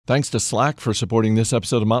Thanks to Slack for supporting this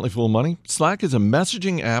episode of Motley Fool Money. Slack is a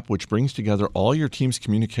messaging app which brings together all your team's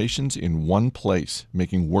communications in one place,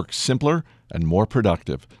 making work simpler and more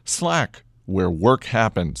productive. Slack, where work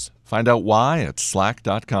happens. Find out why at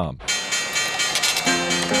slack.com.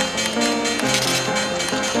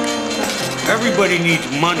 Everybody needs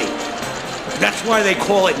money. That's why they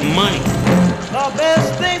call it money. The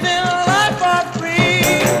best things in life are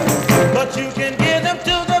free, but you can give them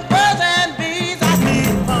to the birds and bees.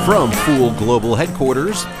 From Fool Global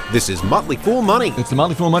Headquarters, this is Motley Fool Money. It's the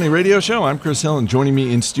Motley Fool Money radio show. I'm Chris Hill, and joining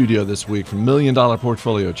me in studio this week from $1 Million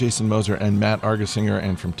Portfolio, Jason Moser and Matt Argesinger,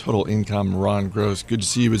 and from Total Income, Ron Gross. Good to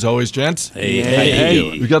see you as always, gents.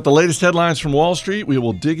 Hey. We've got the latest headlines from Wall Street. We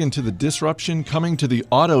will dig into the disruption coming to the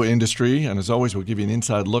auto industry, and as always, we'll give you an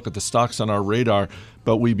inside look at the stocks on our radar.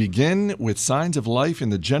 But we begin with signs of life in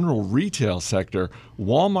the general retail sector.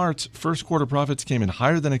 Walmart's first quarter profits came in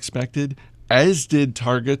higher than expected, as did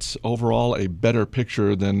Target's. Overall, a better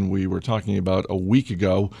picture than we were talking about a week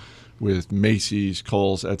ago with Macy's,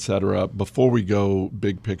 Kohl's, etc. Before we go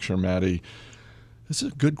big picture, Maddie, this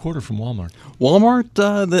is a good quarter from Walmart.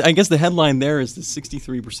 Walmart, I guess the headline there is the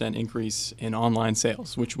 63% increase in online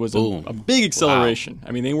sales, which was a big acceleration. Wow.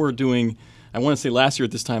 I mean, they were doing, I want to say last year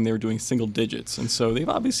at this time, they were doing single digits. And so they've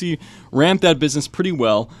obviously ramped that business pretty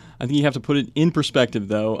well. I think you have to put it in perspective,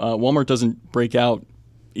 though. Walmart doesn't break out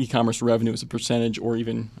e-commerce revenue as a percentage or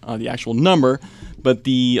even the actual number, but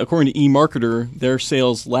according to eMarketer, their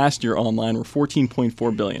sales last year online were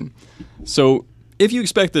 $14.4 billion. So if you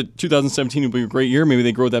expect that 2017 will be a great year, maybe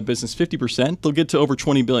they grow that business 50%, they'll get to over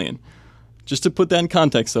 $20 billion. Just to put that in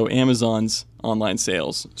context, though, Amazon's online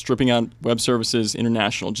sales, stripping out web services,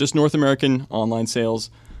 international, just North American online sales,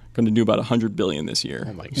 going to do about $100 billion this year.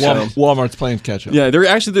 Oh my God! Walmart's playing catch up. Yeah,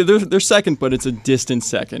 they're second, but it's a distant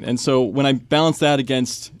second. And so when I balance that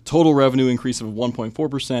against total revenue increase of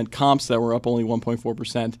 1.4%, comps that were up only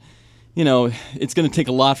 1.4%, it's going to take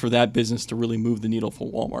a lot for that business to really move the needle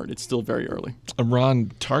for Walmart. It's still very early.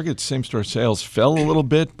 Ron, Target's same-store sales fell a little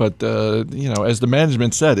bit, but as the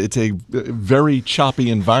management said, it's a very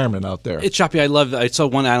choppy environment out there. It's choppy. I saw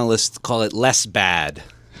one analyst call it less bad.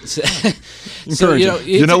 So,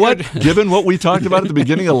 you know what? Given what we talked about at the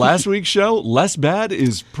beginning of last week's show, less bad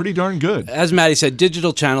is pretty darn good. As Maddie said,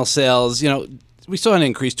 digital channel sales, we saw an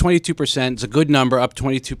increase, 22%. It's a good number, up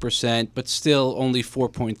 22%, but still only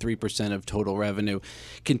 4.3% of total revenue.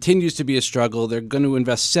 Continues to be a struggle. They're going to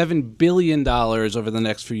invest $7 billion over the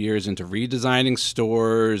next few years into redesigning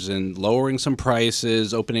stores and lowering some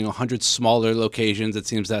prices, opening 100 smaller locations. It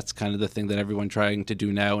seems that's kind of the thing that everyone's trying to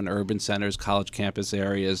do now in urban centers, college campus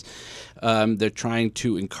areas. They're trying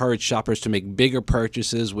to encourage shoppers to make bigger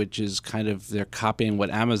purchases, which is kind of they're copying what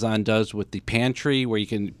Amazon does with the pantry, where you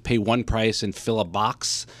can pay one price and fill a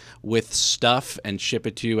box with stuff and ship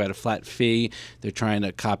it to you at a flat fee. They're trying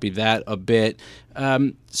to copy that a bit.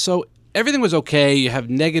 So everything was okay. You have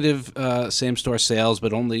negative same-store sales,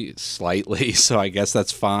 but only slightly, so I guess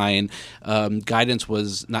that's fine. Guidance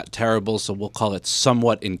was not terrible, so we'll call it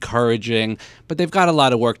somewhat encouraging. But they've got a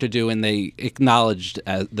lot of work to do, and they acknowledged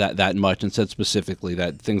that much and said specifically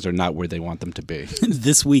that things are not where they want them to be.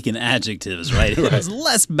 This week in adjectives, right? It was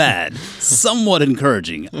less bad, somewhat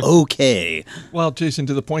encouraging, okay. Well, Jason,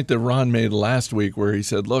 to the point that Ron made last week where he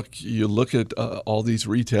said, look, you look at all these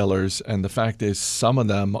retailers, and the fact is some of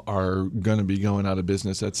them are going to be going out of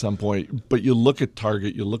business at some point. But you look at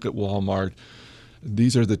Target, you look at Walmart,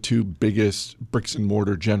 these are the two biggest bricks and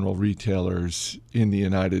mortar general retailers in the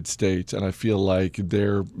United States. And I feel like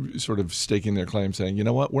they're sort of staking their claim saying, you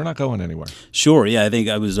know what, we're not going anywhere. Sure. Yeah, I think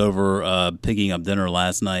I was over picking up dinner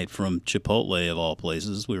last night from Chipotle, of all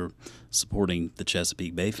places. We were supporting the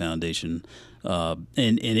Chesapeake Bay Foundation.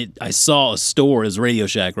 I saw a store, as Radio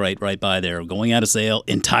Shack right by there, going out of sale,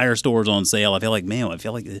 entire stores on sale. I feel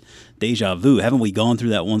like deja vu. Haven't we gone through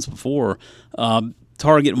that once before?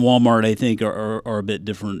 Target and Walmart, I think, are a bit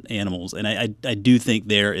different animals, and I do think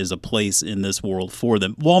there is a place in this world for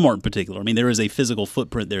them. Walmart in particular. I mean, there is a physical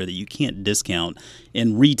footprint there that you can't discount,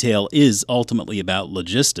 and retail is ultimately about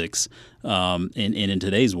logistics. And in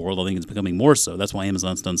today's world, I think it's becoming more so. That's why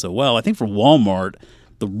Amazon's done so well. I think for Walmart,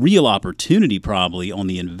 the real opportunity probably on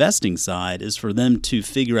the investing side is for them to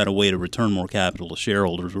figure out a way to return more capital to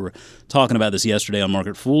shareholders. We were talking about this yesterday on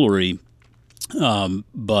Market Foolery,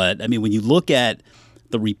 but I mean, when you look at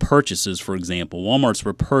the repurchases, for example, Walmart's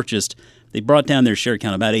repurchased, they brought down their share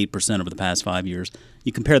count about 8% over the past 5 years.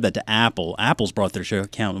 You compare that to Apple. Apple's brought their share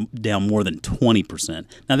count down more than 20%.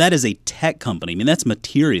 Now, that is a tech company. I mean, that's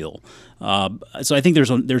material. So I think there's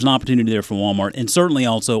an opportunity there for Walmart, and certainly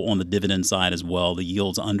also on the dividend side as well. The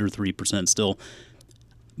yield's under 3% still.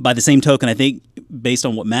 by the same token, I think based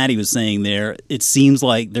on what Maddie was saying there, it seems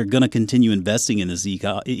like they're going to continue investing in this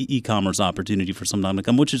e-commerce opportunity for some time to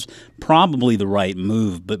come, which is probably the right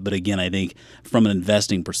move. But again, I think from an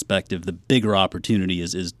investing perspective, the bigger opportunity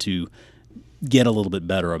is to get a little bit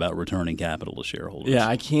better about returning capital to shareholders. Yeah,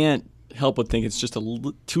 I can't help but think it's just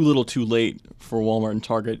too little too late for Walmart and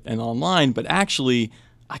Target and online, but actually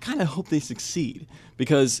I kind of hope they succeed,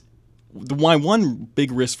 because my one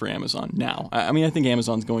big risk for Amazon now, I mean, I think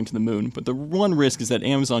Amazon's going to the moon, but the one risk is that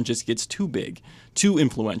Amazon just gets too big, too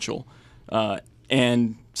influential,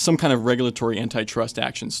 and some kind of regulatory antitrust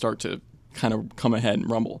actions start to kind of come ahead and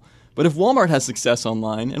rumble. But if Walmart has success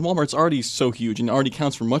online, and Walmart's already so huge and already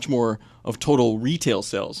counts for much more of total retail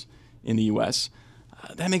sales in the U.S.,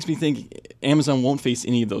 that makes me think Amazon won't face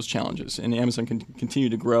any of those challenges, and Amazon can continue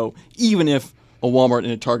to grow, even if a Walmart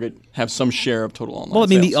and a Target have some share of total online Well, I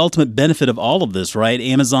mean, sales. the ultimate benefit of all of this, right?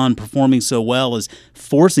 Amazon performing so well is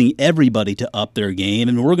forcing everybody to up their game,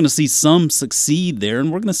 and we're going to see some succeed there,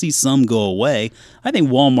 and we're going to see some go away. I think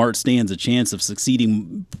Walmart stands a chance of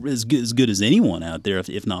succeeding as good as anyone out there,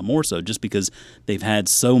 if not more so, just because they've had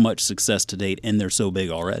so much success to date, and they're so big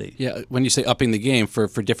already. Yeah, when you say upping the game, for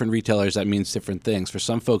different retailers, that means different things. For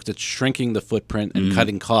some folks, it's shrinking the footprint and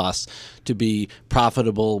cutting costs to be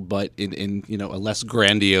profitable, but in a less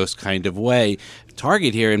grandiose kind of way.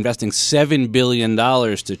 Target here investing $7 billion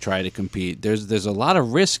to try to compete. There's a lot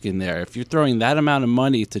of risk in there. If you're throwing that amount of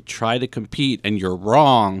money to try to compete and you're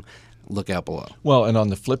wrong, look out below. Well, and on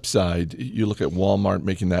the flip side, you look at Walmart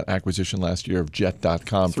making that acquisition last year of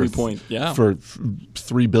Jet.com for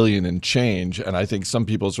 $3 billion and change, and I think some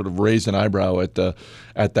people sort of raised an eyebrow at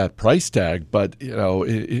that price tag. But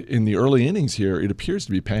in the early innings here, it appears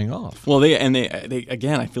to be paying off. Well, they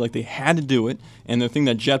again, I feel like they had to do it, and the thing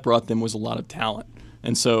that Jet brought them was a lot of talent,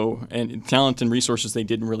 and talent and resources they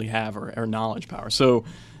didn't really have, or knowledge power. So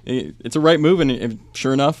it's a right move, and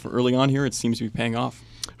sure enough, early on here, it seems to be paying off.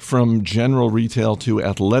 From general retail to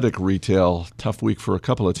athletic retail, tough week for a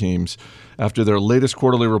couple of teams. After their latest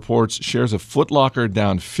quarterly reports, shares of Foot Locker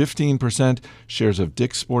down 15%, shares of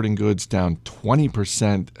Dick's Sporting Goods down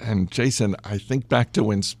 20%. And Jason, I think back to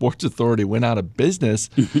when Sports Authority went out of business,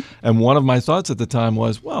 and one of my thoughts at the time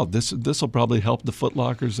was, well, this will probably help the Foot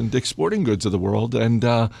Lockers and Dick's Sporting Goods of the world, and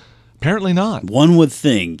apparently not. One would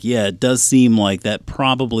think, yeah, it does seem like that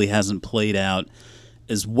probably hasn't played out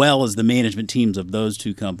as well as the management teams of those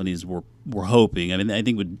two companies were hoping. I mean, I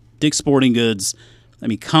think with Dick's Sporting Goods,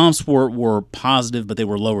 comps were positive, but they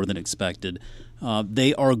were lower than expected.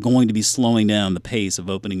 They are going to be slowing down the pace of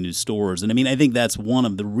opening new stores. And I think that's one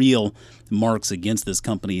of the real marks against this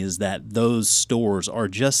company, is that those stores are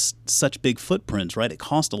just such big footprints, right? It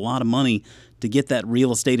costs a lot of money to get that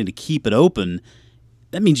real estate and to keep it open.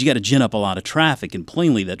 That means you got to gin up a lot of traffic, and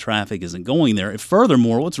plainly that traffic isn't going there. And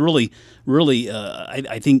furthermore, what's really,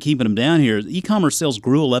 I think keeping them down here, e-commerce sales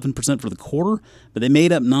grew 11% for the quarter, but they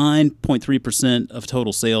made up 9.3% of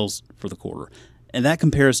total sales for the quarter. And that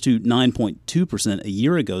compares to 9.2% a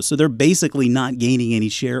year ago. So they're basically not gaining any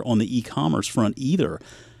share on the e-commerce front either.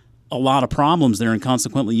 A lot of problems there, and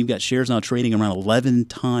consequently you've got shares now trading around 11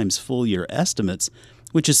 times full-year estimates,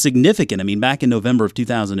 which is significant. I mean, back in November of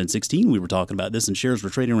 2016, we were talking about this, and shares were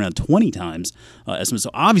trading around 20 times estimates. So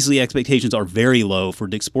obviously expectations are very low for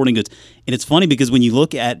Dick's Sporting Goods. And it's funny because when you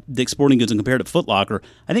look at Dick's Sporting Goods and compare it to Foot Locker,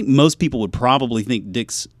 I think most people would probably think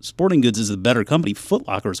Dick's Sporting Goods is a better company. Foot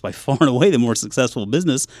Locker is by far and away the more successful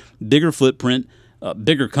business, bigger footprint,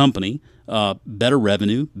 bigger company, better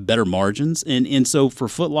revenue, better margins. And so for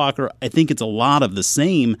Foot Locker, I think it's a lot of the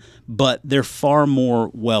same, but they're far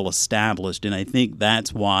more well established. And I think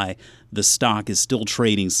that's why the stock is still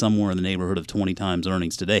trading somewhere in the neighborhood of 20 times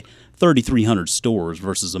earnings today. 3,300 stores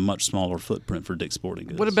versus a much smaller footprint for Dick's Sporting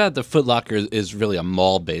Goods. What about the Foot Locker is really a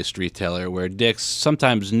mall-based retailer, where Dick's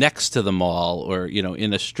sometimes next to the mall or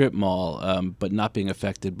in a strip mall, but not being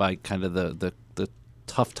affected by kind of the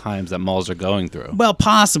tough times that malls are going through? Well,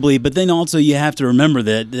 possibly, but then also you have to remember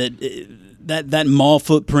that mall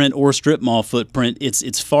footprint or strip mall footprint,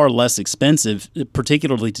 it's far less expensive,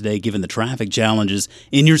 particularly today given the traffic challenges,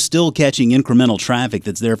 and you're still catching incremental traffic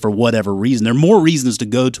that's there for whatever reason. There are more reasons to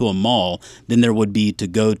go to a mall than there would be to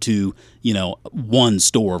go to one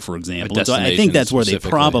store, for example. And so I think that's where they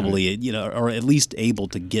probably are at least able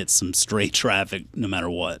to get some straight traffic no matter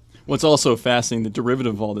what. What's also fascinating, the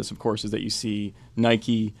derivative of all this, of course, is that you see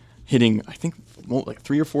Nike hitting, I think, like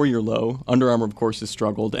 3 or 4 year low. Under Armour, of course, has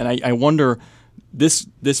struggled. And I wonder, this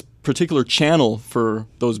particular channel for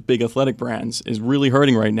those big athletic brands is really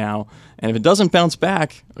hurting right now. And if it doesn't bounce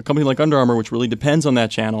back, a company like Under Armour, which really depends on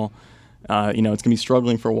that channel, it's going to be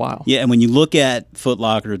struggling for a while. Yeah, and when you look at Foot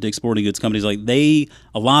Locker, Dick's Sporting Goods companies, like a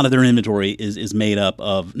lot of their inventory is made up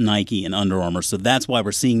of Nike and Under Armour. So that's why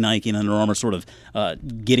we're seeing Nike and Under Armour sort of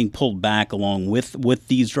getting pulled back along with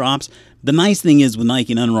these drops. The nice thing is with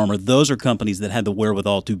Nike and Under Armour, those are companies that had the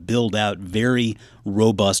wherewithal to build out very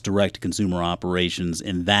robust direct-to-consumer operations,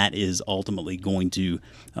 and that is ultimately going to,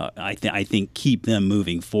 I think, keep them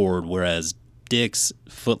moving forward, whereas Dick's,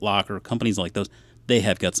 Foot Locker, companies like those, they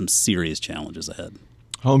have got some serious challenges ahead.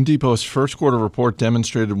 Home Depot's first quarter report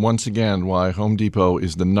demonstrated once again why Home Depot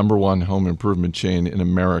is the number one home improvement chain in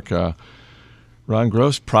America. Ron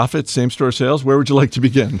Gross, profits, same-store sales, where would you like to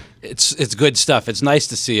begin? It's good stuff. It's nice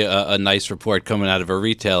to see a nice report coming out of a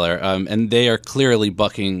retailer, and they are clearly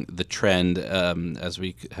bucking the trend, as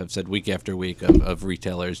we have said week after week, of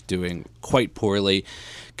retailers doing quite poorly.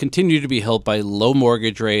 Continue to be helped by low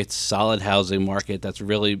mortgage rates, solid housing market. That's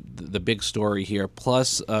really the big story here.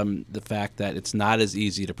 Plus the fact that it's not as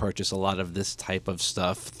easy to purchase a lot of this type of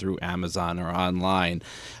stuff through Amazon or online,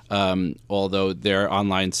 although their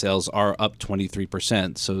online sales are up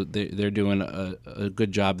 23%. So they're doing a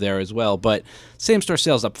good job there as well. But same-store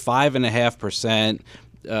sales up 5.5%.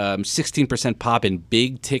 16% pop in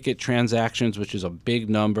big ticket transactions, which is a big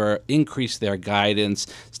number. Increase their guidance.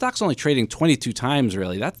 Stock's only trading 22 times,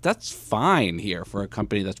 really. That's fine here for a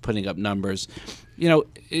company that's putting up numbers.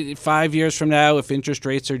 5 years from now, if interest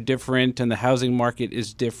rates are different and the housing market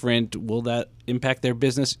is different, will that impact their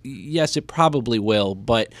business? Yes, it probably will,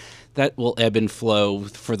 but that will ebb and flow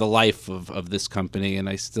for the life of this company, and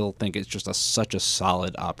I still think it's just such a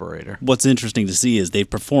solid operator. What's interesting to see is they've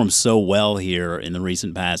performed so well here in the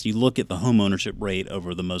recent past. You look at the home ownership rate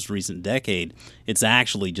over the most recent decade, it's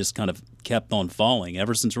actually just kind of kept on falling.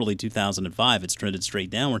 Ever since really 2005, it's trended straight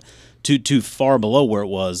downward to far below where it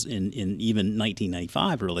was in even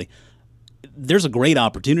 1995, really. There's a great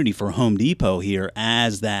opportunity for Home Depot here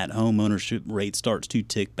as that home ownership rate starts to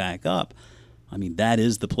tick back up. I mean, that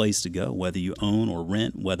is the place to go, whether you own or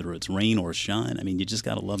rent, whether it's rain or shine. I mean, you just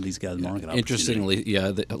got to love these guys' market opportunity. Interestingly,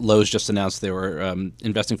 Lowe's just announced they were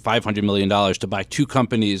investing $500 million to buy two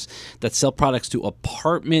companies that sell products to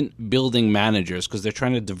apartment building managers because they're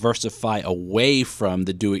trying to diversify away from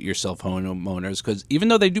the do-it-yourself homeowners because even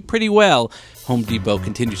though they do pretty well, Home Depot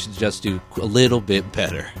continues to just do a little bit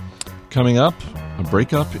better. Coming up, a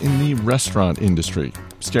breakup in the restaurant industry.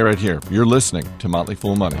 Stay right here. You're listening to Motley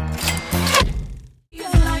Fool Money.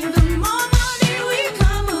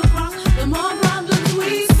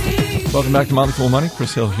 Welcome back to Motley Fool Money.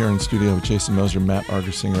 Chris Hill here in studio with Jason Moser, Matt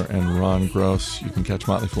Argersinger, and Ron Gross. You can catch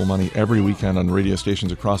Motley Fool Money every weekend on radio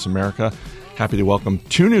stations across America. Happy to welcome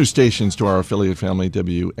two new stations to our affiliate family,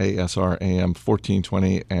 WASR AM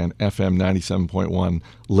 1420 and FM 97.1,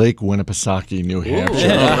 Lake Winnipesaukee, New Hampshire.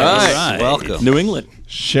 Yeah, all right. Welcome. New England.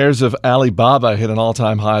 Shares of Alibaba hit an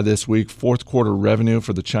all-time high this week. Fourth quarter revenue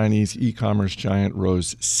for the Chinese e-commerce giant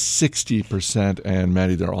rose 60%. And,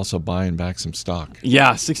 Maddie, they're also buying back some stock.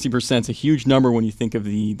 Yeah, 60% is a huge number when you think of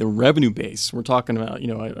the revenue base. We're talking about,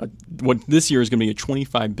 what this year is going to be a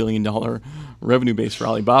 $25 billion revenue base for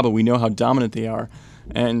Alibaba. We know how dominant they are.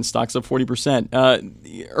 And stock's up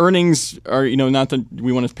 40%. Earnings are, not that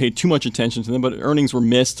we want to pay too much attention to them, but earnings were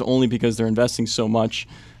missed only because they're investing so much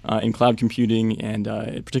in cloud computing and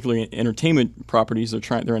particularly in entertainment properties.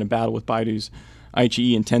 They're in a battle with Baidu's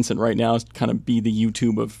iQIYI and Tencent right now to kind of be the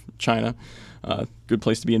YouTube of China. Good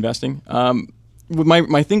place to be investing. With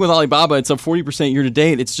my thing with Alibaba, it's up 40% year to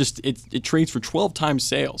date. It's just it trades for 12 times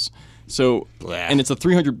sales. So, and it's a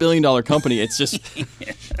 $300 billion company. It's just,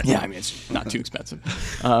 it's not too expensive.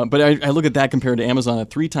 But I look at that compared to Amazon at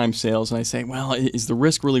 3 times sales, and I say, well, is the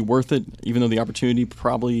risk really worth it? Even though the opportunity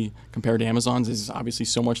probably compared to Amazon's is obviously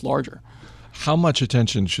so much larger. How much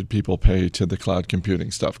attention should people pay to the cloud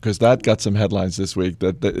computing stuff? Because that got some headlines this week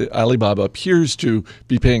that Alibaba appears to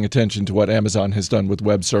be paying attention to what Amazon has done with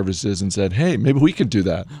web services and said, hey, maybe we could do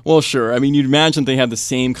that. Well, sure. I mean, you'd imagine they have the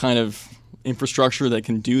same kind of infrastructure that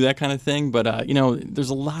can do that kind of thing, but there's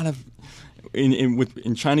a lot of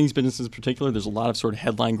in Chinese businesses in particular, there's a lot of sort of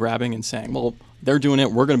headline grabbing and saying, well, they're doing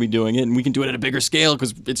it, we're going to be doing it, and we can do it at a bigger scale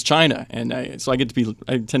because it's China. And so I tend to be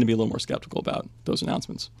a little more skeptical about those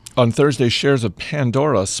announcements. On Thursday, shares of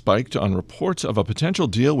Pandora spiked on reports of a potential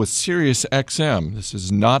deal with SiriusXM. This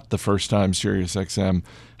is not the first time SiriusXM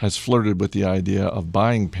has flirted with the idea of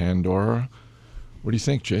buying Pandora. What do you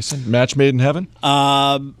think, Jason? Match made in heaven?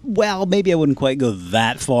 Well, maybe I wouldn't quite go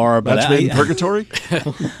that far. But match made in purgatory?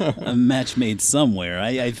 A match made somewhere.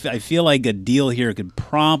 I feel like a deal here could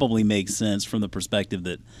probably make sense from the perspective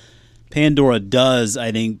that Pandora does,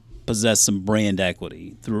 I think, possess some brand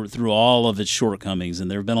equity through all of its shortcomings, and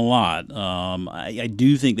there have been a lot. I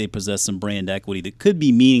do think they possess some brand equity that could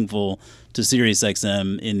be meaningful to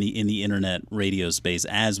SiriusXM in the internet radio space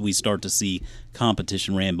as we start to see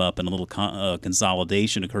competition ramp up and a little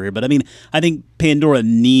consolidation occur here. But I mean, I think Pandora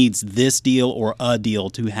needs this deal or a deal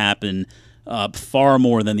to happen far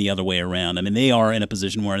more than the other way around. I mean, they are in a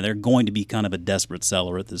position where they're going to be kind of a desperate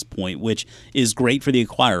seller at this point, which is great for the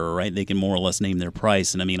acquirer, right? They can more or less name their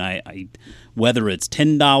price. And I mean, I whether it's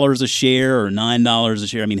 $10 a share or $9 a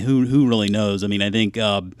share, I mean, who really knows? I mean, I think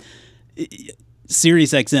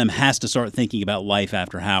SiriusXM has to start thinking about life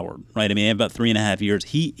after Howard, right? I mean, they have about 3.5 years.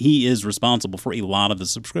 He is responsible for a lot of the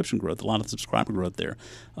subscription growth, a lot of subscriber growth there.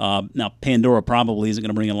 Now, Pandora probably isn't going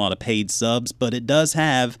to bring in a lot of paid subs, but it does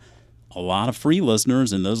have a lot of free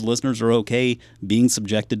listeners, and those listeners are okay being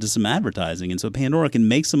subjected to some advertising. And so Pandora can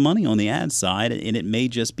make some money on the ad side, and it may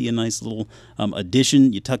just be a nice little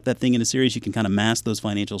addition. You tuck that thing into Sirius, you can kind of mask those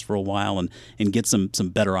financials for a while and get some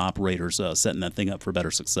better operators setting that thing up for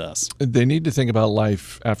better success. They need to think about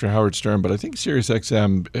life after Howard Stern, but I think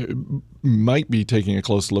SiriusXM might be taking a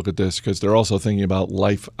close look at this because they're also thinking about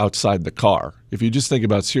life outside the car. If you just think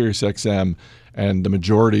about SiriusXM and the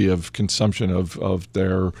majority of consumption of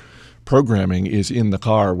their programming is in the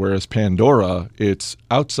car, whereas Pandora, it's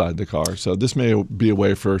outside the car. So this may be a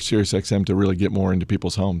way for SiriusXM to really get more into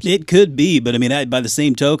people's homes. It could be, but I mean, by the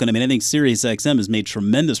same token, I mean, I think SiriusXM has made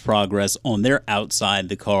tremendous progress on their outside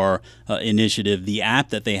the car initiative. The app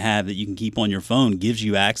that they have that you can keep on your phone gives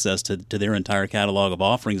you access to their entire catalog of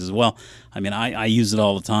offerings as well. I mean, I use it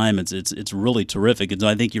all the time. It's really terrific. And so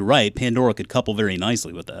I think you're right. Pandora could couple very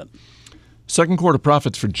nicely with that. Second quarter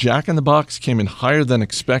profits for Jack in the Box came in higher than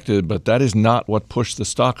expected, but that is not what pushed the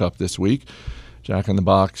stock up this week. Jack in the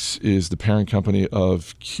Box is the parent company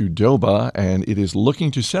of Qdoba, and it is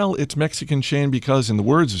looking to sell its Mexican chain because, in the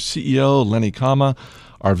words of CEO Lenny Kama,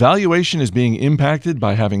 our valuation is being impacted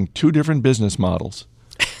by having two different business models.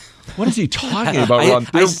 What is he talking about, Ron?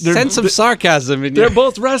 I sense some sarcasm in They're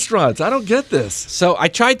both restaurants. I don't get this. So I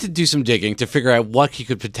tried to do some digging to figure out what he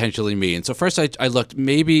could potentially mean. So first I looked,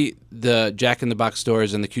 maybe the Jack in the Box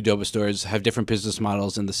stores and the Qdoba stores have different business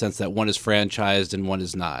models in the sense that one is franchised and one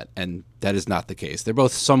is not. And that is not the case. They're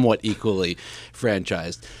both somewhat equally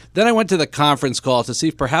franchised. Then I went to the conference call to see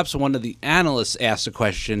if perhaps one of the analysts asked a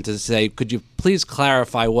question to say, could you please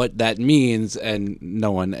clarify what that means? And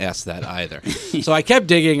no one asked that either. So I kept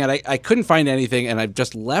digging, and I couldn't find anything, and I'm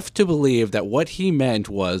just left to believe that what he meant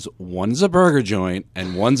was one's a burger joint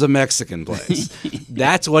and one's a Mexican place.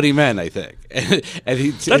 That's what he meant, I think.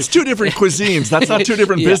 That's two different cuisines. That's not two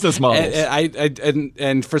different business models.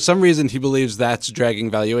 And for some reason, he believes that's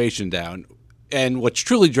dragging valuation down. And what's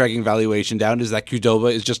truly dragging valuation down is that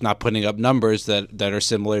Qdoba is just not putting up numbers that are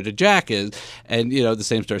similar to Jack is. And, you know, the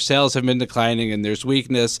same store sales have been declining and there's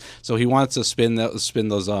weakness. So he wants to spin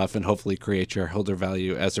those off and hopefully create shareholder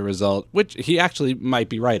value as a result, which he actually might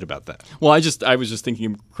be right about that. Well, I was just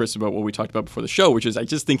thinking, Chris, about what we talked about before the show, which is I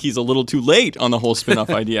just think he's a little too late on the whole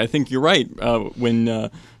spin-off idea. I think you're right. When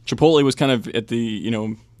Chipotle was kind of at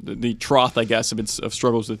the trough, I guess, of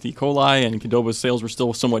struggles with E. coli, and Qdoba's sales were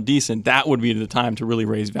still somewhat decent, that would be the time to really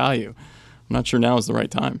raise value. I'm not sure now is the right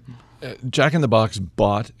time. Jack in the Box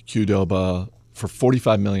bought Qdoba for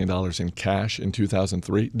 $45 million in cash in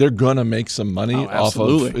 2003. They're going to make some money off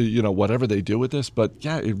of whatever they do with this. But,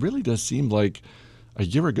 yeah, it really does seem like a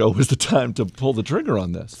year ago was the time to pull the trigger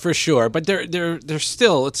on this. For sure, but it's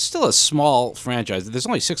still a small franchise. There's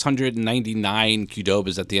only 699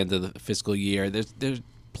 Qdobas at the end of the fiscal year. There's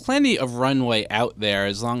plenty of runway out there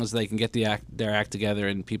as long as they can get their act together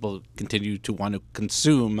and people continue to want to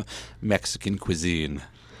consume Mexican cuisine.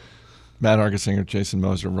 Matt Argersinger, Jason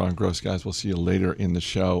Moser, Ron Gross. Guys, we'll see you later in the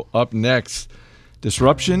show. Up next,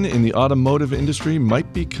 disruption in the automotive industry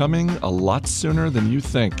might be coming a lot sooner than you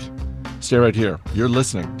think. Stay right here. You're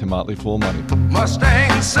listening to Motley Fool Money.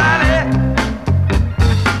 Mustang Sally.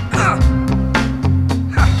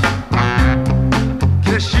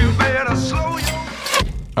 Guess you better slow your...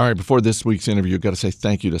 All right, before this week's interview, I've got to say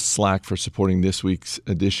thank you to Slack for supporting this week's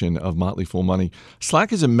edition of Motley Fool Money.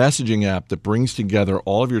 Slack is a messaging app that brings together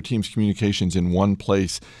all of your team's communications in one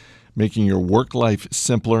place, making your work life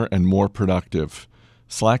simpler and more productive.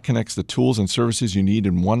 Slack connects the tools and services you need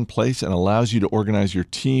in one place and allows you to organize your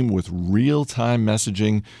team with real-time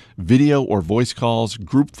messaging, video or voice calls,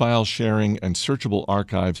 group file sharing, and searchable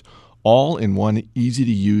archives, all in one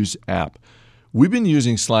easy-to-use app. We've been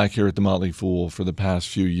using Slack here at the Motley Fool for the past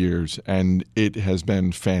few years, and it has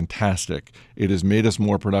been fantastic. It has made us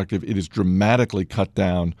more productive. It has dramatically cut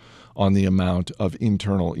down on the amount of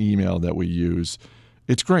internal email that we use.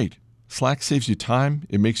 It's great. Slack saves you time.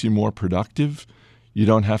 It makes you more productive. You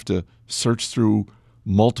don't have to search through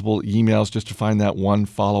multiple emails just to find that one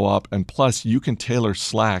follow-up. And plus, you can tailor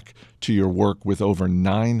Slack to your work with over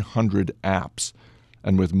 900 apps.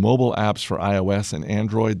 And with mobile apps for iOS and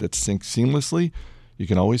Android that sync seamlessly, you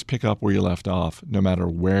can always pick up where you left off, no matter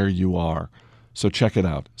where you are. So check it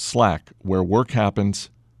out. Slack, where work happens.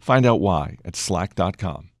 Find out why at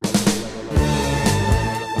slack.com.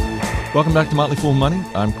 Welcome back to Motley Fool Money.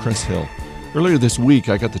 I'm Chris Hill. Earlier this week,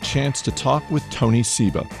 I got the chance to talk with Tony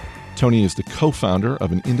Seba. Tony is the co-founder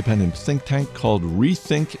of an independent think tank called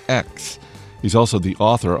RethinkX. He's also the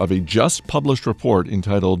author of a just-published report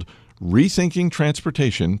entitled Rethinking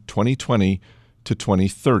Transportation 2020 to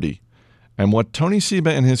 2030. And what Tony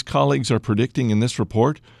Seba and his colleagues are predicting in this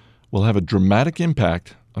report will have a dramatic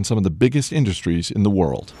impact on some of the biggest industries in the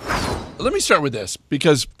world. Let me start with this,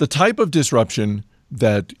 because the type of disruption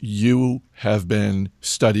that you have been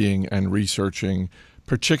studying and researching,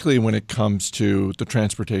 particularly when it comes to the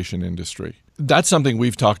transportation industry, that's something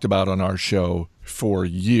we've talked about on our show for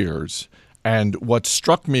years. And what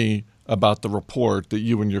struck me about the report that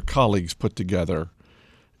you and your colleagues put together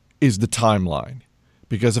is the timeline.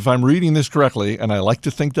 Because if I'm reading this correctly, and I like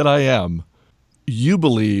to think that I am, you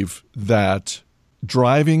believe that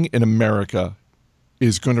driving in America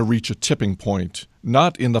is going to reach a tipping point,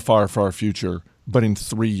 not in the far, far future, but in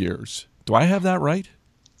 3 years. Do I have that right?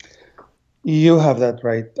 You have that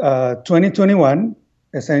right. 2021,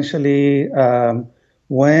 essentially,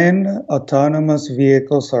 when autonomous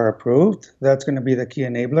vehicles are approved, that's going to be the key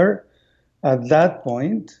enabler. At that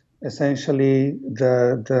point, essentially,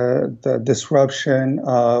 the disruption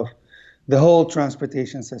of the whole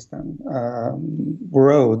transportation system,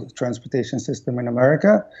 road transportation system in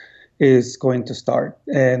America, is going to start.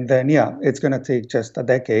 And then, it's going to take just a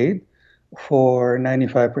decade for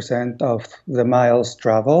 95% of the miles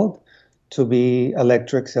traveled to be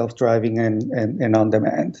electric, self-driving, and on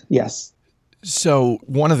demand. Yes. So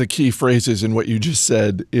one of the key phrases in what you just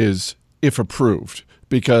said is if approved,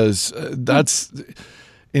 because that's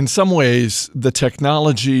in some ways the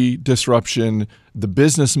technology disruption, the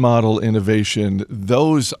business model innovation,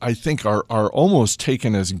 those I think are almost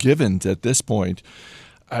taken as givens at this point.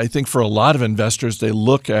 I think for a lot of investors, they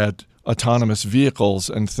look at autonomous vehicles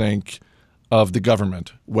and think of the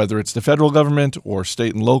government, whether it's the federal government or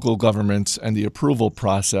state and local governments, and the approval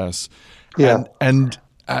process. Yeah. And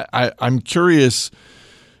I'm curious,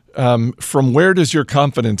 from where does your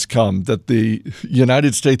confidence come that the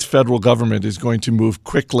United States federal government is going to move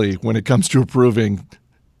quickly when it comes to approving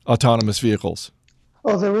autonomous vehicles?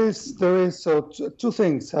 Oh, there is. So two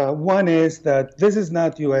things. One is that this is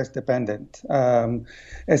not U.S. dependent.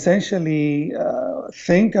 Essentially,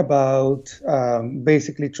 think about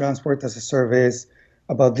basically transport as a service,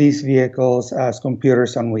 about these vehicles as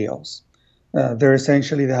computers on wheels. They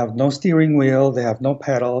have no steering wheel, they have no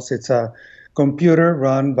pedals. It's a computer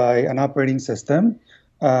run by an operating system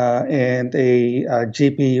and a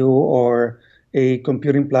GPU or a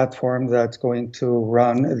computing platform that's going to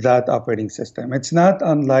run that operating system. It's not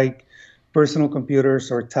unlike personal computers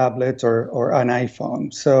or tablets or an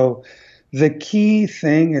iPhone. So the key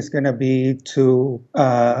thing is going to be to,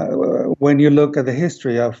 when you look at the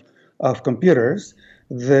history of computers,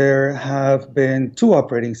 there have been two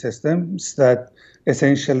operating systems that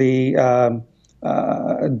essentially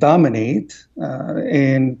dominate.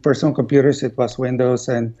 In personal computers, it was Windows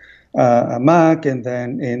and Mac, and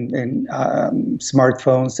then in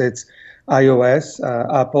smartphones, it's iOS,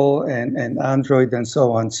 Apple, and Android, and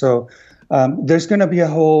so on. So there's going to be a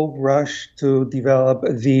whole rush to develop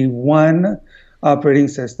the one operating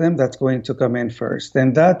system that's going to come in first.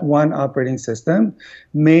 And that one operating system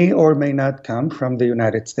may or may not come from the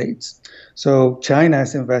United States. So China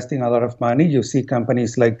is investing a lot of money. You see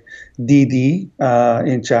companies like Didi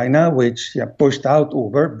in China, which pushed out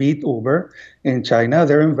Uber, beat Uber in China.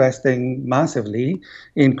 They're investing massively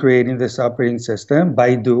in creating this operating system.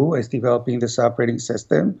 Baidu is developing this operating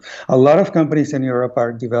system. A lot of companies in Europe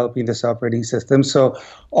are developing this operating system. So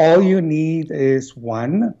all you need is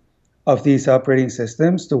one of these operating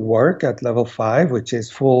systems to work at level 5, which is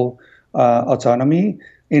full autonomy,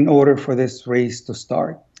 in order for this race to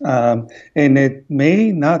start. And it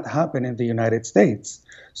may not happen in the United States.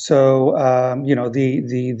 So,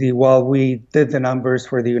 while we did the numbers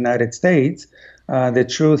for the United States, the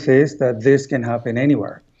truth is that this can happen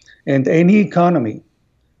anywhere. And any economy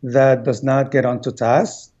that does not get onto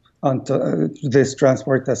task, onto this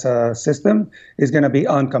transport as a system, is going to be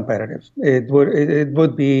uncompetitive. It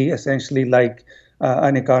would be essentially like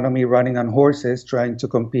an economy running on horses trying to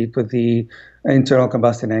compete with the internal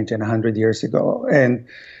combustion engine 100 years ago. And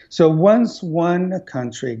So once one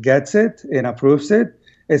country gets it and approves it,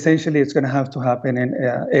 essentially it's going to have to happen in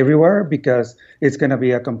everywhere because it's going to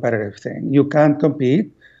be a competitive thing. You can't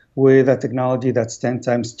compete with a technology that's 10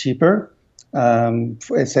 times cheaper,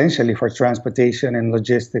 essentially for transportation and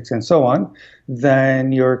logistics and so on,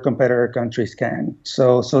 than your competitor countries can.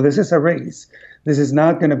 So this is a race. This is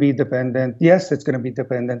not going to be dependent. Yes, it's going to be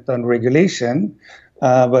dependent on regulation,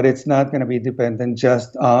 but it's not going to be dependent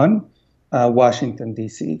just on Washington,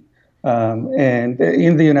 D.C. And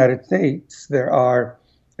in the United States,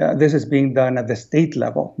 this is being done at the state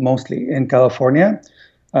level, mostly. In California,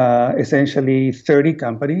 essentially 30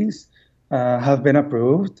 companies have been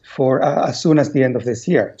approved for as soon as the end of this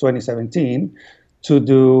year, 2017, to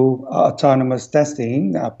do autonomous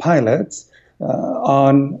testing pilots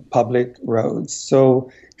on public roads. So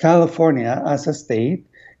California, as a state,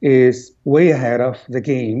 is way ahead of the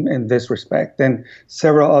game in this respect. And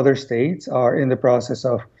several other states are in the process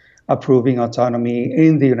of approving autonomy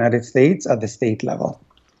in the United States at the state level.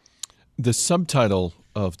 The subtitle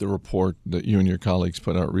of the report that you and your colleagues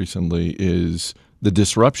put out recently is "The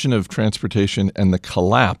Disruption of Transportation and the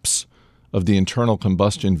Collapse of the Internal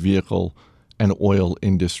Combustion Vehicle and Oil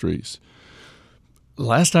Industries."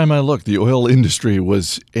 Last time I looked, the oil industry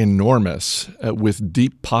was enormous with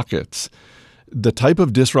deep pockets. The type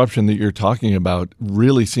of disruption that you're talking about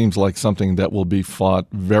really seems like something that will be fought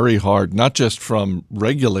very hard, not just from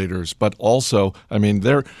regulators, but also, I mean,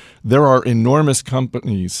 there are enormous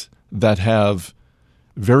companies that have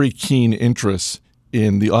very keen interests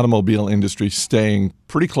in the automobile industry staying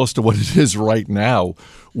pretty close to what it is right now.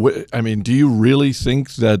 I mean, do you really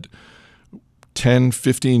think that 10,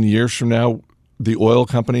 15 years from now, the oil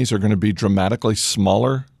companies are going to be dramatically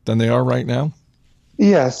smaller than they are right now?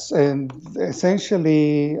 Yes, and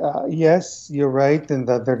essentially, yes, you're right in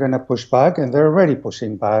that they're going to push back, and they're already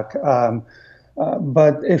pushing back.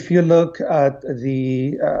 But if you look at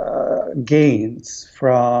the gains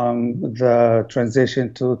from the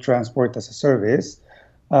transition to transport as a service,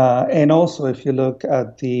 and also if you look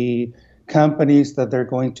at the companies that they're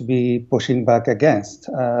going to be pushing back against,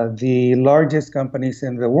 the largest companies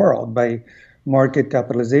in the world by market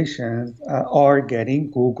capitalization are getting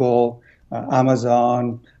Google,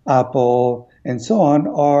 Amazon, Apple, and so on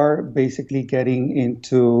are basically getting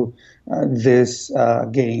into this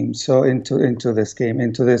game. So into this game,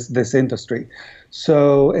 into this industry.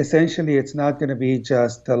 So essentially, it's not going to be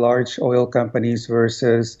just the large oil companies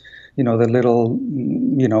versus the little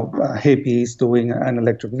hippies doing an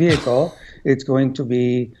electric vehicle. It's going to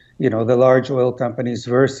be the large oil companies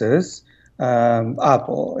versus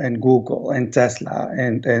Apple and Google and Tesla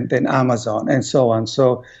and Amazon and so on.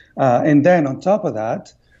 So and then on top of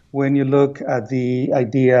that, when you look at the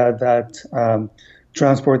idea that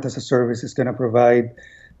transport as a service is going to provide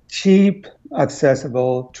cheap,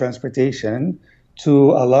 accessible transportation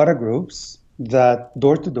to a lot of groups, that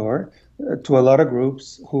door to door, to a lot of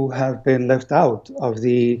groups who have been left out of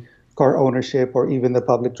the car ownership or even the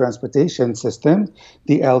public transportation system,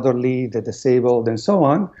 the elderly, the disabled, and so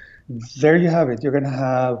on. There you have it. You're going to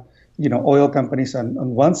have oil companies on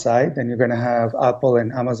one side, and you're going to have Apple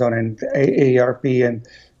and Amazon and AARP and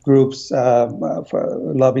groups for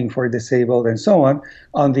lobbying for disabled and so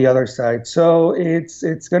on the other side. So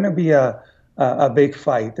it's going to be a big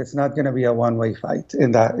fight. It's not going to be a one-way fight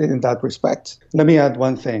in that respect. Let me add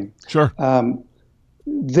one thing. Sure.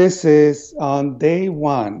 This is on day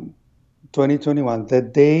 1, 2021, the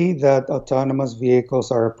day that autonomous vehicles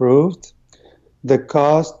are approved. The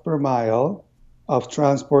cost per mile of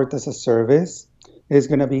transport as a service is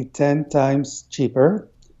going to be 10 times cheaper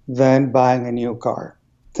than buying a new car.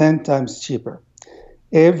 10 times cheaper.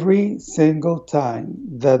 Every single time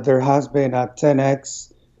that there has been a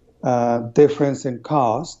 10x difference in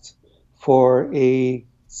cost for a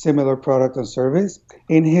similar product or service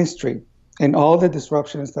in history, in all the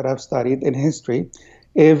disruptions that I've studied in history,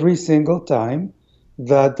 every single time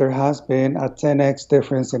that there has been a 10x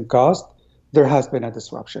difference in cost, there has been a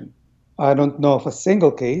disruption. I don't know of a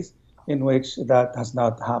single case in which that has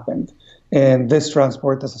not happened. And this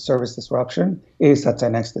transport as a service disruption is a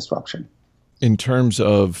 10x disruption. In terms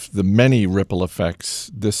of the many ripple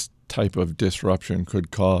effects this type of disruption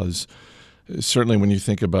could cause, certainly when you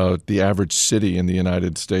think about the average city in the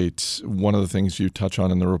United States, one of the things you touch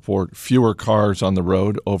on in the report, fewer cars on the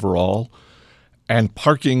road overall, and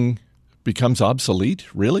parking becomes obsolete,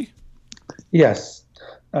 really? Yes.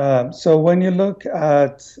 So when you look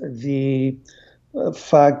at the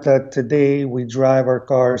fact that today we drive our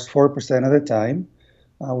cars 4% of the time,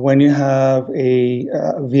 when you have a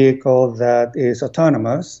vehicle that is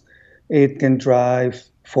autonomous, it can drive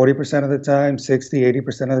 40% of the time, 60,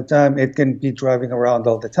 80% of the time. It can be driving around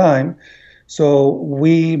all the time. So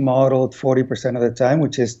we modeled 40% of the time,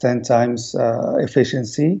 which is 10 times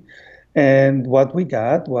efficiency. And what we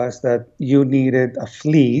got was that you needed a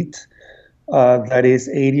fleet that is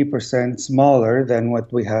 80% smaller than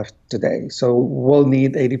what we have today. So we'll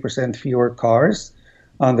need 80% fewer cars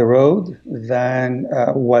on the road than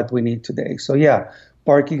what we need today. So yeah,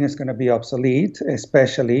 parking is going to be obsolete,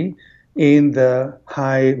 especially in the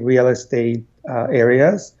high real estate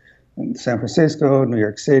areas, in San Francisco, New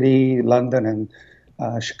York City, London, and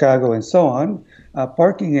Chicago, and so on.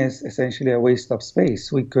 Parking is essentially a waste of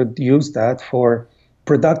space. We could use that for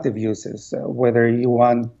productive uses, whether you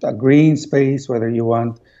want a green space, whether you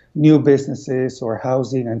want new businesses or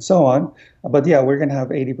housing and so on. But yeah, we're going to have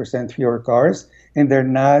 80% fewer cars, and they're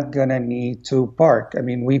not going to need to park. I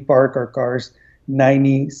mean, we park our cars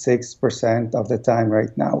 96% of the time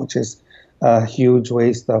right now, which is a huge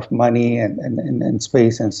waste of money and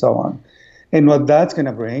space and so on. And what that's going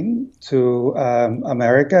to bring to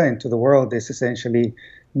America and to the world is essentially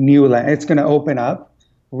new land. It's going to open up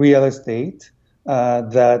real estate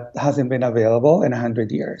that hasn't been available in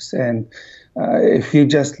 100 years. And if you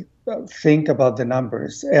just think about the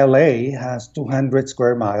numbers, LA has 200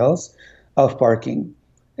 square miles of parking.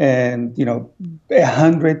 And,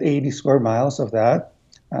 180 square miles of that,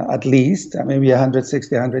 at least, maybe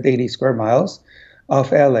 160, 180 square miles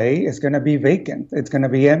of LA is going to be vacant. It's going to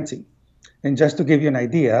be empty. And just to give you an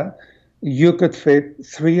idea, you could fit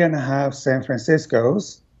 3.5 San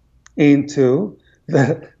Franciscos into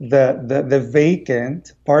the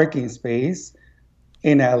vacant parking space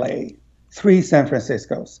in LA, 3 San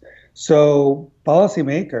Franciscos. So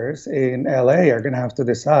policymakers in LA are going to have to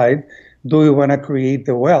decide, do we want to create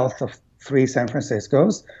the wealth of 3 San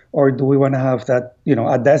Franciscos, or do we want to have that,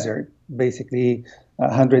 a desert, basically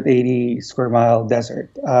 180 square mile desert?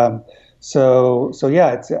 So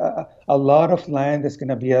yeah, it's a lot of land is going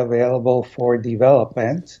to be available for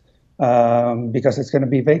development because it's going to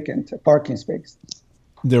be vacant, parking space.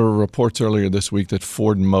 There were reports earlier this week that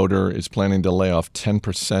Ford Motor is planning to lay off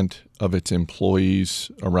 10% of its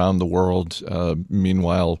employees around the world.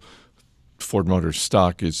 Meanwhile, Ford Motor's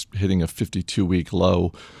stock is hitting a 52-week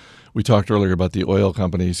low. We talked earlier about the oil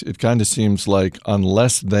companies. It kind of seems like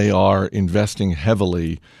unless they are investing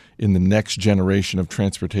heavily in the next generation of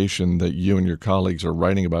transportation that you and your colleagues are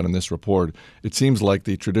writing about in this report, it seems like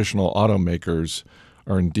the traditional automakers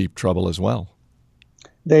are in deep trouble as well.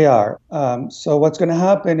 They are. So what's going to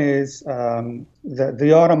happen is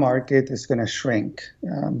the auto market is going to shrink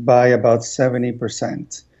by about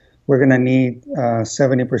 70%. We're going to need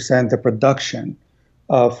 70%. The production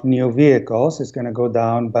of new vehicles is going to go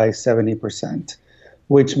down by 70%,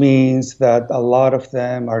 which means that a lot of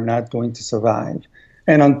them are not going to survive.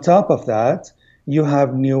 And on top of that, you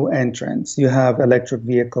have new entrants. You have electric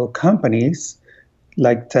vehicle companies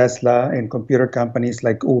like Tesla and computer companies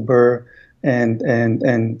like Uber and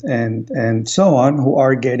so on, who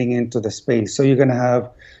are getting into the space. So you're going to have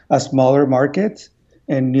a smaller market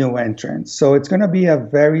and new entrants. So it's going to be a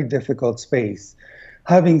very difficult space.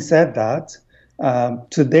 Having said that,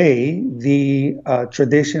 today the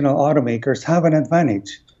traditional automakers have an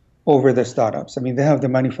advantage over the startups. I mean, they have the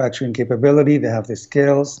manufacturing capability, they have the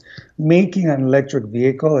skills. Making an electric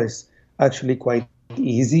vehicle is actually quite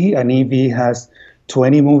easy. An EV has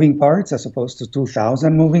 20 moving parts as opposed to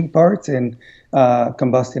 2,000 moving parts in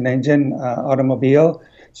combustion engine automobile.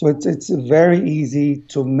 So it's very easy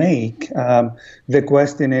to make. The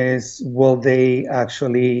question is, will they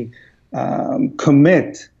actually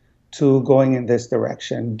commit to going in this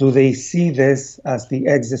direction? Do they see this as the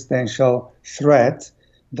existential threat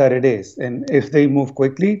that it is? And if they move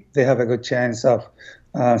quickly, they have a good chance of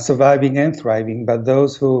surviving and thriving. But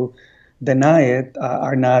those who deny it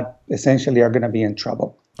are going to be in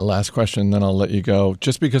trouble. A last question, then I'll let you go.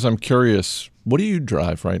 Just because I'm curious, what do you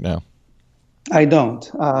drive right now? I don't.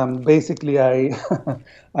 Basically, I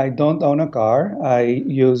don't own a car. I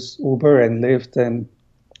use Uber and Lyft and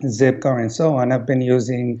Zipcar and so on. I've been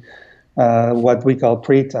using what we call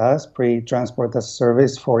pre-transport as a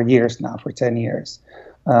service for years now, for 10 years.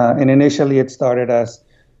 And initially it started as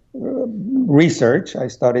research. I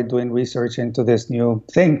started doing research into this new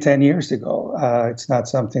thing 10 years ago. It's not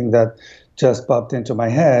something that just popped into my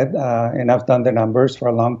head, and I've done the numbers for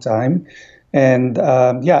a long time. And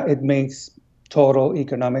it makes total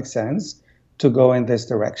economic sense to go in this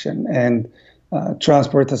direction. And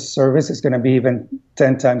transport as a service is going to be even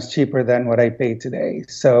 10 times cheaper than what I pay today.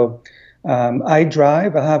 So I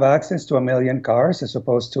have access to 1 million cars as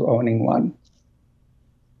opposed to owning one.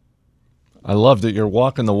 I love that you're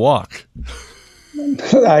walking the walk.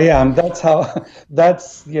 I am.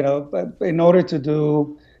 That's, in order to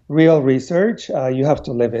do real research, you have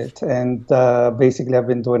to live it. And basically, I've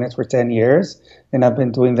been doing it for 10 years, and I've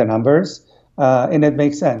been doing the numbers. And it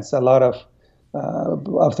makes sense. A lot of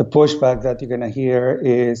the pushback that you're going to hear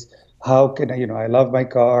is, how can I, I love my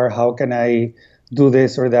car. How can I do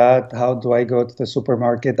this or that? How do I go to the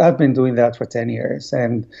supermarket? I've been doing that for 10 years.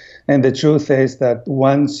 And the truth is that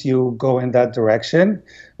once you go in that direction,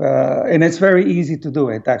 and it's very easy to do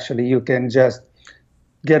it, actually, you can just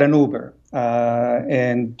get an Uber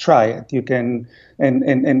and try it. You can, and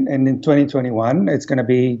in 2021, it's going to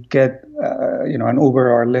be get, an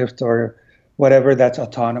Uber or Lyft or whatever that's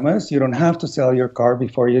autonomous. You don't have to sell your car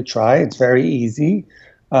before you try. It's very easy.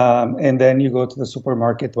 And then you go to the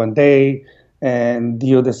supermarket one day and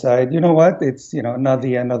you decide, you know what, it's, not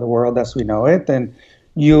the end of the world as we know it. And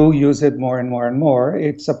you use it more and more and more.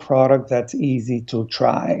 It's a product that's easy to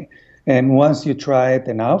try. And once you try it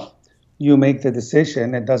enough, you make the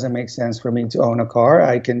decision, it doesn't make sense for me to own a car.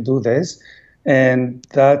 I can do this. And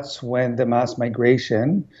that's when the mass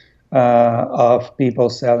migration of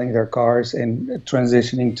people selling their cars and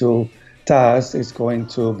transitioning to TaaS is going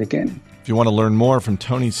to begin. If you want to learn more from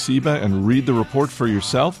Tony Seba and read the report for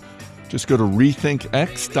yourself, just go to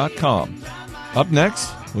RethinkX.com. Up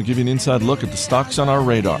next, we'll give you an inside look at the stocks on our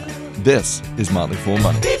radar. This is Motley Fool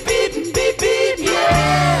Money.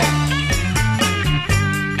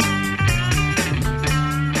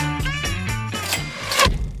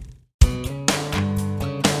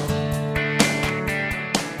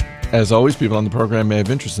 As always, people on the program may have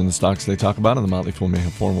interest in the stocks they talk about, and the Motley Fool may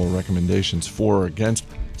have formal recommendations for or against,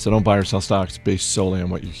 so don't buy or sell stocks based solely on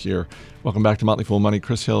what you hear. Welcome back to Motley Fool Money.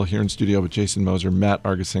 Chris Hill here in studio with Jason Moser, Matt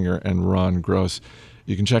Argesinger, and Ron Gross.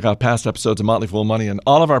 You can check out past episodes of Motley Fool Money and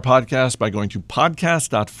all of our podcasts by going to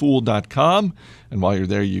podcast.fool.com, and while you're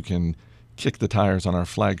there, you can kick the tires on our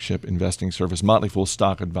flagship investing service, Motley Fool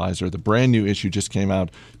Stock Advisor. The brand new issue just came out.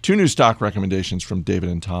 2 new stock recommendations from David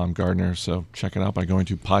and Tom Gardner. So check it out by going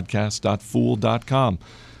to podcast.fool.com.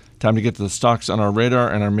 Time to get to the stocks on our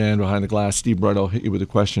radar, and our man behind the glass, Steve Bright, will hit you with a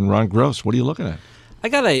question. Ron Gross, what are you looking at? I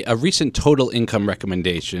got a recent total income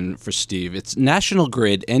recommendation for Steve. It's National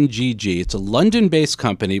Grid, NGG. It's a London-based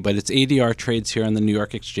company, but its ADR trades here on the New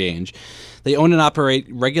York Exchange. They own and operate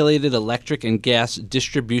regulated electric and gas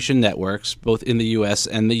distribution networks, both in the U.S.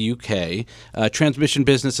 and the U.K. Transmission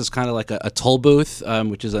business is kind of like a toll booth,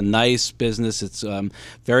 which is a nice business. It's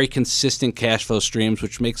very consistent cash flow streams,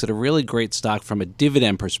 which makes it a really great stock from a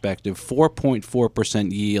dividend perspective.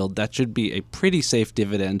 4.4% yield. That should be a pretty safe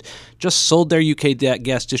dividend. Just sold their U.K.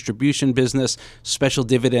 gas distribution business, special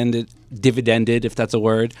dividended, if that's a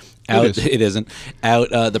word. It isn't.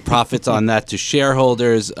 The profits on that to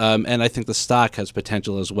shareholders, and I think the stock has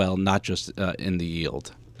potential as well, not just in the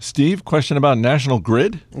yield. Steve, question about National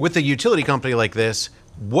Grid? With a utility company like this,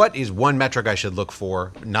 what is one metric I should look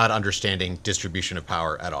for, not understanding distribution of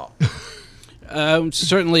power at all?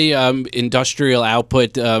 Certainly industrial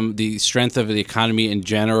output, the strength of the economy in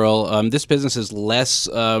general. This business is less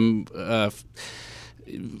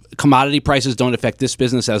commodity prices don't affect this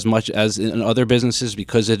business as much as in other businesses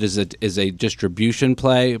because it is a distribution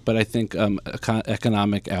play, but I think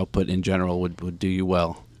economic output in general would do you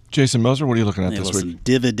well. Jason Moser, what are you looking at this week?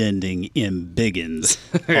 Dividending embiggens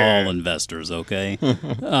all investors, okay?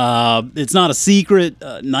 It's not a secret.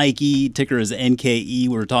 Nike, ticker is NKE. We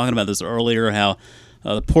were talking about this earlier, how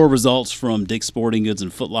the poor results from Dick's Sporting Goods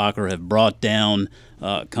and Foot Locker have brought down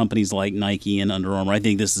companies like Nike and Under Armour. I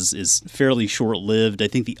think this is fairly short-lived. I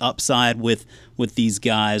think the upside with these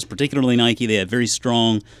guys, particularly Nike, they have very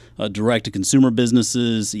strong direct-to-consumer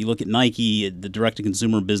businesses. You look at Nike, the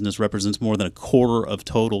direct-to-consumer business represents more than a quarter of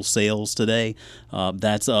total sales today.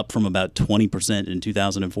 That's up from about 20% in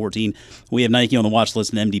 2014. We have Nike on the watch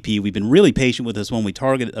list and MDP. We've been really patient with this one. We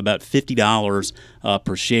target about $50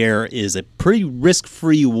 per share is a pretty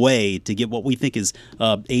risk-free way to get what we think is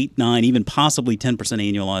 8, 9, even possibly 10%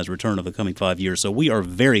 annualized return of the coming 5 years. So we are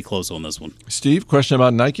very close on this one. Steve, question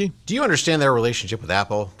about Nike? Do you understand their relationship with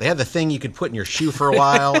Apple? They have the thing you could put in your shoe for a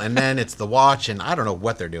while, and then it's the watch, and I don't know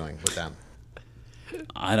what they're doing with them.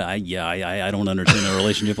 I don't understand the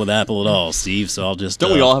relationship with Apple at all, Steve. So I'll just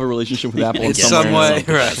don't we all have a relationship with Apple in some way?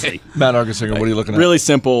 Right. Matt Argesinger, what are you looking at? Really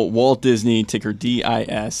simple. Walt Disney, ticker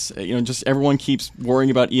DIS. Just everyone keeps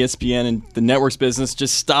worrying about ESPN and the networks business.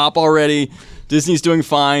 Just stop already. Disney's doing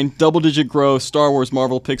fine. Double-digit growth. Star Wars,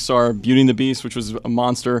 Marvel, Pixar, Beauty and the Beast, which was a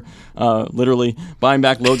monster, literally buying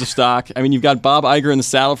back loads of stock. I mean, you've got Bob Iger in the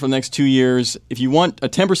saddle for the next 2 years. If you want a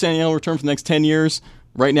 10% annual return for the next 10 years,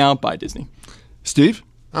 right now, buy Disney. Steve?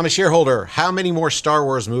 I'm a shareholder. How many more Star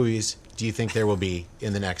Wars movies do do you think there will be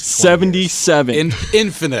in the next 20 years? 77.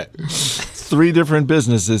 Infinite. 3 different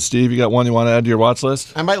businesses, Steve. You got one you want to add to your watch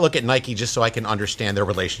list? I might look at Nike just so I can understand their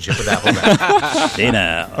relationship with Apple better.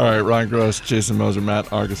 Dana. All right, Ryan Gross, Jason Moser, Matt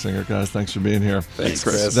Argesinger, guys, thanks for being here. Thanks,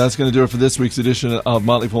 Chris. That's going to do it for this week's edition of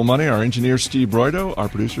Motley Fool Money. Our engineer, Steve Broido. Our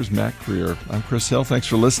producers, Matt Creer. I'm Chris Hill. Thanks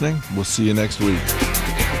for listening. We'll see you next week.